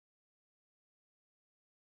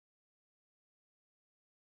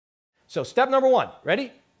So step number 1,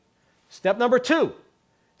 ready? Step number 2.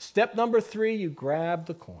 Step number 3, you grab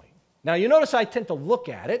the coin. Now you notice I tend to look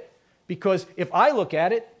at it because if I look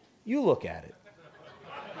at it, you look at it.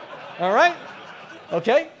 All right?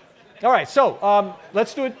 Okay? All right, so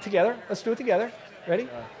let's do it together. Let's do it together. Ready?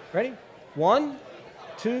 Ready? 1,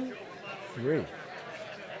 2, 3.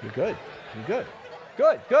 You're good. You're good.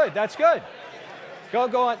 Good, good. That's good. Go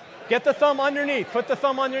on. Get the thumb underneath. Put the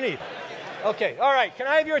thumb underneath. Okay, all right. Can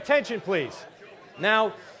I have your attention, please?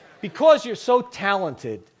 Now, because you're so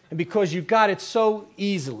talented and because you got it so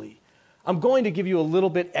easily, I'm going to give you a little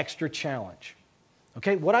bit extra challenge.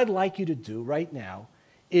 Okay, what I'd like you to do right now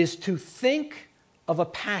is to think of a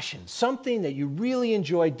passion, something that you really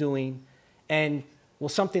enjoy doing, and well,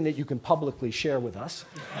 something that you can publicly share with us.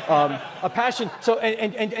 A passion. So,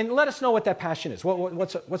 and let us know what that passion is.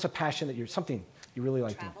 What's a passion that something you really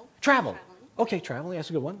like doing? Travel. Okay, traveling. That's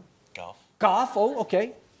a good one. Golf. Golf. Oh,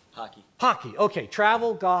 okay. Hockey. Hockey. Okay,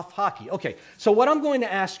 travel, golf, hockey. Okay. So what I'm going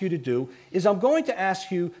to ask you to do is I'm going to ask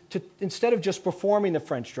you to, instead of just performing the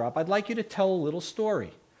French drop, I'd like you to tell a little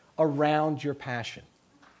story around your passion.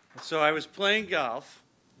 So I was playing golf,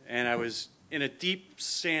 and I was in a deep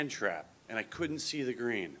sand trap, and I couldn't see the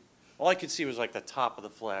green. All I could see was like the top of the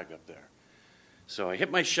flag up there. So I hit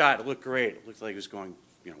my shot. It looked great. It looked like it was going,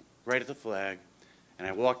 right at the flag. And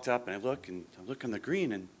I walked up, and I look on the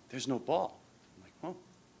green, and there's no ball. I'm like, oh.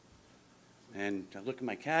 And I look at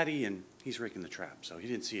my caddy, and he's raking the trap, so he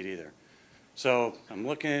didn't see it either. So I'm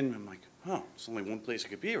looking. I'm like, oh, there's only one place it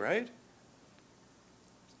could be, right?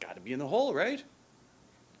 It's got to be in the hole, right?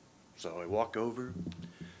 So I walk over.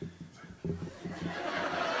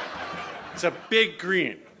 It's a big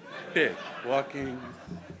green. Big. Walking.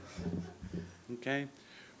 Okay.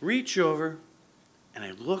 Reach over, and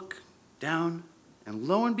I look down, and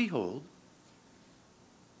lo and behold,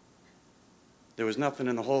 there was nothing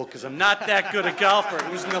in the hole because I'm not that good a golfer.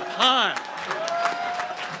 It was in the pond.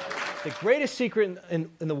 The greatest secret in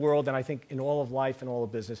the world, and I think in all of life and all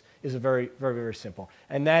of business, is very, very, very simple.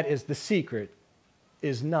 And that is the secret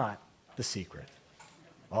is not the secret.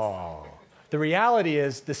 Oh. The reality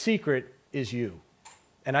is the secret is you.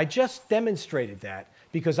 And I just demonstrated that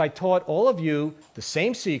because I taught all of you the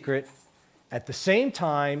same secret at the same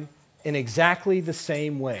time in exactly the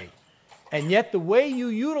same way. And yet the way you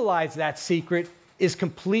utilize that secret is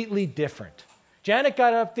completely different. Janet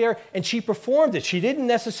got up there and she performed it. She didn't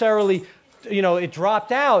necessarily, it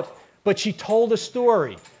dropped out, but she told a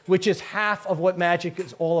story, which is half of what magic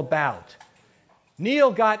is all about.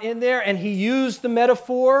 Neil got in there and he used the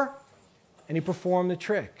metaphor and he performed the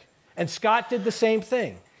trick. And Scott did the same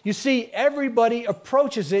thing. You see, everybody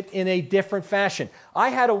approaches it in a different fashion.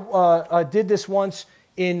 I did this once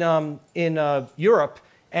in Europe,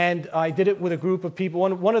 and I did it with a group of people.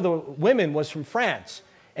 One of the women was from France,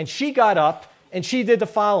 and she got up and she did the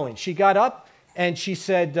following. She got up and she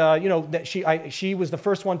said, that she was the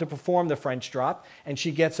first one to perform the French drop, and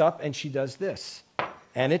she gets up and she does this,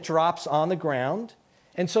 and it drops on the ground.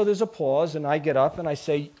 And so there's a pause, and I get up and I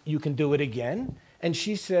say, "You can do it again." And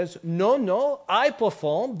she says, no, I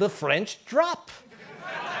performed the French drop.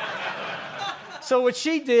 So what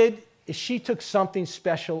she did is she took something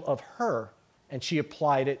special of her and she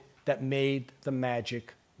applied it that made the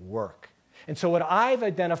magic work. And so what I've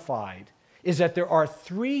identified is that there are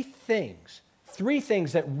three things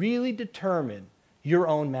that really determine your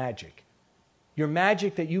own magic. Your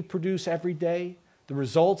magic that you produce every day, the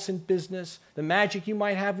results in business, the magic you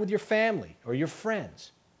might have with your family or your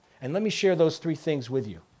friends. And let me share those three things with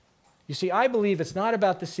you. You see, I believe it's not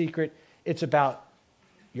about the secret, it's about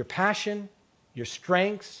your passion, your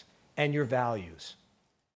strengths, and your values.